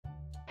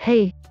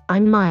Hey,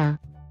 I'm Maya.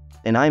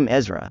 And I'm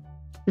Ezra.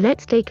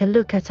 Let's take a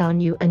look at our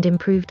new and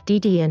improved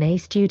ddNA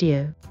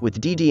Studio.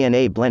 With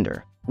ddNA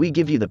Blender, we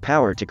give you the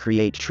power to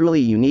create truly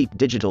unique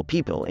digital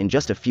people in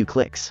just a few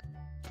clicks.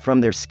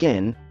 From their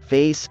skin,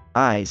 face,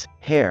 eyes,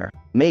 hair,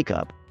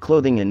 makeup,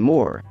 clothing and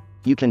more,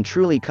 you can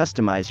truly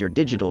customize your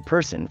digital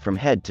person from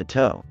head to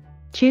toe.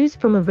 Choose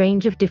from a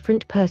range of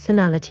different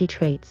personality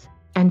traits,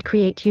 and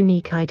create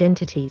unique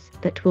identities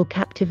that will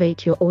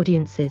captivate your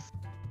audiences.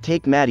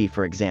 Take Maddie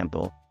for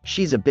example,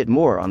 she's a bit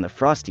more on the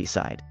frosty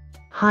side.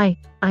 Hi,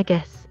 I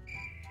guess.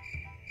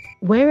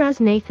 Whereas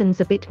Nathan's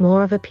a bit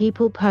more of a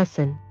people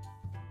person.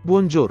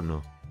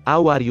 Buongiorno.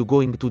 How are you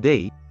going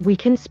today? We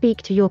can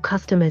speak to your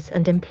customers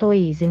and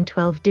employees in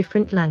 12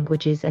 different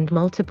languages and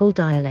multiple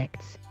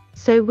dialects,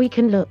 so we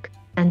can look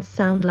and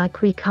sound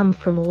like we come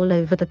from all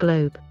over the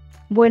globe.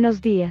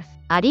 Buenos días.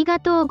 ありが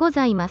とうご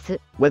ざいます。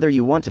 Whether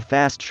you want to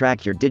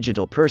fast-track your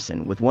digital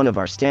person with one of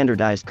our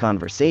standardized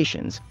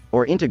conversations,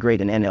 or integrate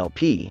an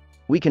NLP,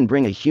 we can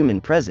bring a human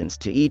presence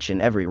to each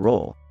and every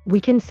role. We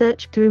can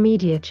search through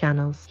media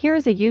channels,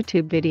 Here's a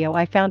YouTube video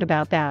I found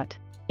about that.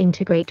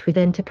 integrate with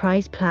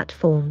enterprise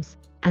platforms,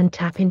 and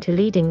tap into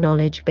leading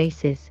knowledge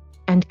bases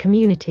and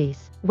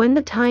communities. When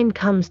the time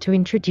comes to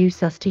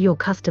introduce us to your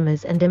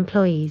customers and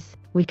employees,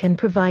 we can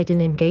provide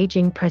an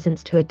engaging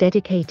presence to a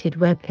dedicated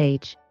web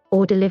page,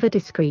 or deliver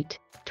discreet,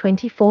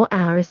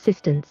 24-hour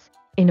assistance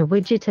in a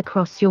widget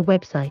across your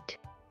website.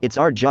 It's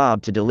our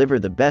job to deliver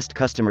the best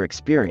customer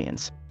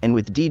experience, and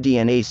with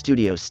ddNA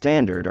Studio's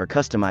standard or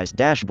customized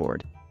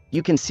dashboard,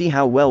 you can see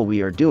how well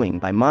we are doing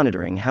by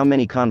monitoring how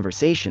many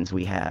conversations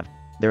we have,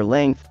 their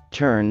length,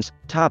 turns,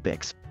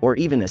 topics, or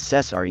even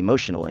assess our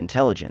emotional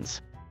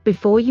intelligence.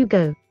 Before you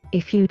go,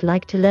 if you'd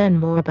like to learn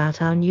more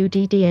about our new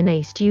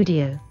ddNA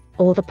Studio,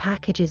 or the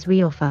packages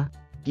we offer,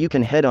 You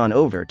can head on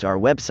over to our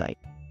website.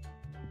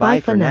 Bye Bye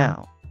for for now.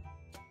 now.